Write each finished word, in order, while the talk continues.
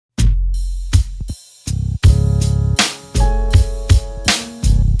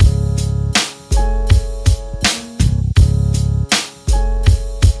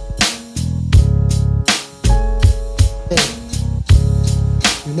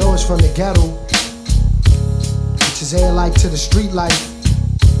know it's from the ghetto, which is air like to the street life.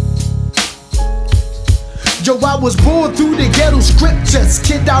 Yo, I was born through the ghetto scriptures.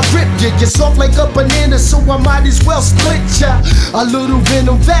 Kid, I rip ya. You're soft like a banana, so I might as well split ya. A little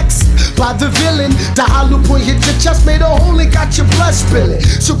venom vexed by the villain. The hollow point hit your chest, made a hole and got your blood spilling.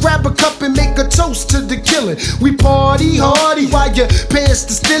 So grab a cup and make a toast to the killing. We party hardy while your pants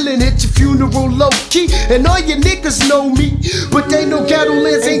distilling. Hit your funeral low key, and all your niggas know me, but they know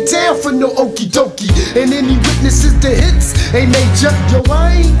Ghettolandz ain't down for no okie dokie. And any witnesses to hits ain't major. Yo,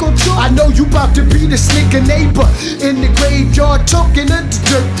 I ain't gon' joke. I know you bout to be the nigga neighbor in the graveyard talking in the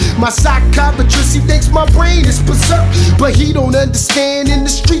dirt. My psychiatrist, he thinks my brain is berserk, but he don't understand in the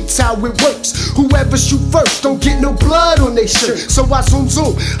streets how it works. Whoever shoot first don't get no blood on their shirt. So I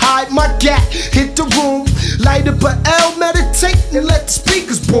zoom, hide my gat, hit the room, light up a L, meditate and let the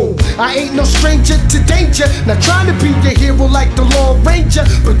speakers boom. I ain't no stranger to danger, not trying to be your hero like the Lone Ranger,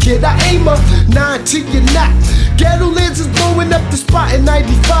 but kid, I aim a 9 till you're not. Ghettolandz is blowing up the spot in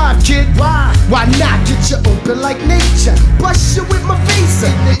 95, kid. Why not? Get you open like nature, bust you with my face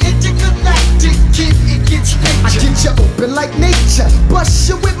in the intergalactic, kid, it gets major. I get you open like nature, bust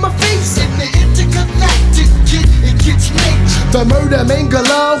you with my face in the intergalactic, kid, it gets major. The murder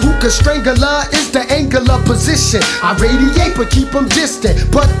mangler, who can strangle her, is the angular position. I radiate but keep them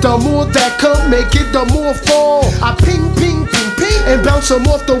distant, but the more that come, make it the more fall. I ping, ping, ping, ping, and bounce them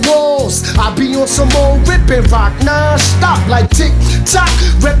off the walls. I be on some old ripping rock, non-stop like tick-tock,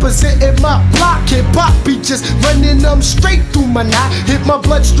 representing my block. Hip-hop be just running them straight through my knot. Hit my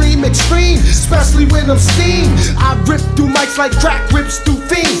bloodstream extreme, especially when I'm steamed. I rip through mics like crack rips through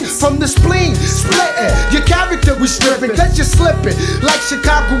fiends. From the spleen, splitting your character we stripping, cause you're slipping like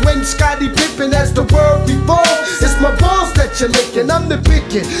Chicago and Scottie Pippen. As the world revolves, it's my balls that you're licking. I'm the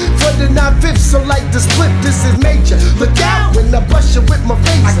biggin' for the 9/5, so like the split, this is major. Look out when I bust you with my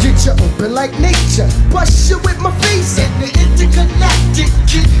face. I get you open like nature, bust you with my face in the intergalactic,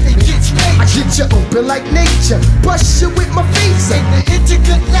 kid, it gets major. I get you open like nature, bust you with my face in the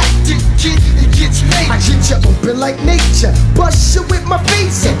intergalactic, kid, it gets major. I get you open like nature, bust you with my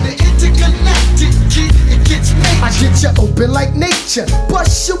face in the intergalactic, kid, it gets major. I get you open like nature,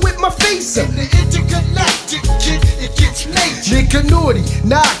 bust you with my face in the intergalactic, kid, it gets major. Nigga naughty,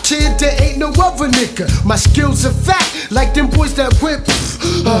 nah kid, there ain't no other nigga. My skills are fat, like them boys that whip.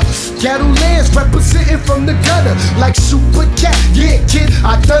 Ghettolandz representing from the gutter, like Super Cat. Yeah kid,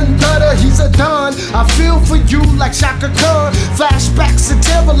 I done gutter, he's a don. I feel for you like Shaka Khan. Flashbacks and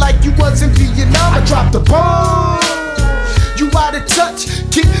terror like you was in Vietnam. I dropped the bomb, you out of touch,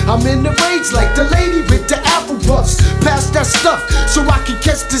 kid. I'm in the rage like the lady with the apple puffs. Pass that stuff so I can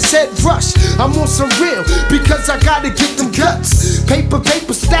catch this head rush. I'm on some real because I gotta get them guts. Paper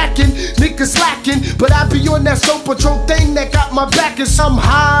stacking, niggas slacking, but I be on that Soul Patrol thing that got my back. And I'm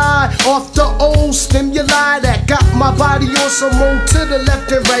high off the old stimuli that got my body on some road to the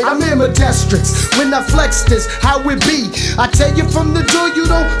left and right. I'm ambidextrous when I flex this, how it be. I tell you from the door, you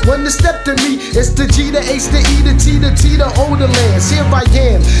don't want to step to me. It's the G, the H, the E, the T, the T, the Ghettolandz. Here I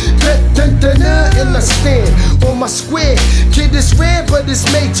am, in the stand on my square. Kid, it's rare, but it's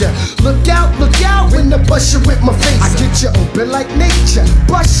major. Look out when I bust you with my face. I get you open like nature,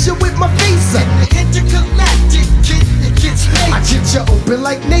 bust you with my face. In the intergalactic, kid, it gets major. I get you open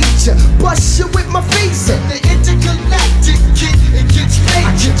like nature, bust you with my face. In the intergalactic, kid, it gets major.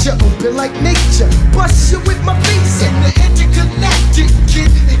 I get you open like nature, bust you with my face. In the intergalactic,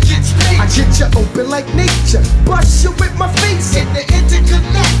 kid, it gets major. I get you open like nature, bust you with my face. In the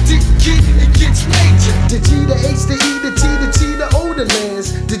intergalactic, kid, it gets major. The G, the H, the E, the T, the T, the Ghettolandz.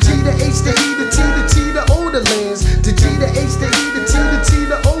 The G, the H, the E, the T, the T, the Ghettolandz. The G, the H, the E, the T, the T,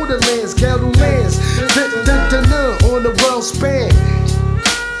 the Ghettolandz. Ghettolandz, on the world span.